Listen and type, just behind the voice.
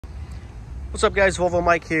What's up guys, Volvo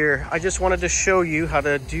Mike here. I just wanted to show you how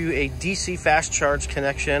to do a DC fast charge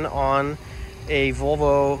connection on a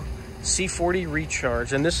Volvo C40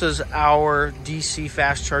 Recharge. And this is our DC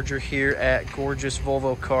fast charger here at Gorgeous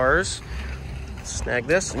Volvo Cars. Snag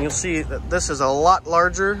this and you'll see that this is a lot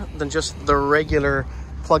larger than just the regular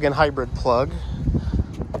plug-in hybrid plug.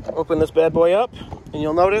 Open this bad boy up and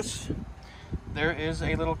you'll notice there is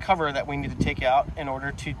a little cover that we need to take out in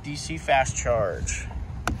order to DC fast charge.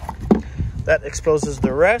 That exposes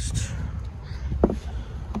the rest.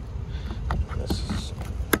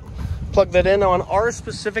 Plug that in on ours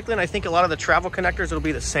specifically, and I think a lot of the travel connectors will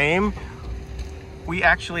be the same. We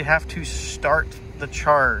actually have to start the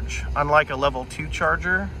charge, unlike a level 2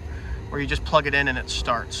 charger where you just plug it in and it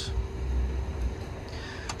starts.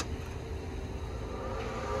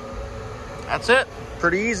 That's it,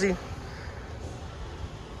 pretty easy.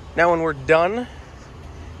 Now when we're done,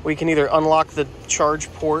 we can either unlock the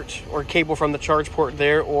charge port or cable from the charge port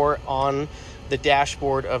there or on the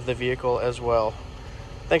dashboard of the vehicle as well.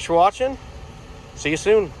 Thanks for watching. See you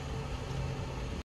soon.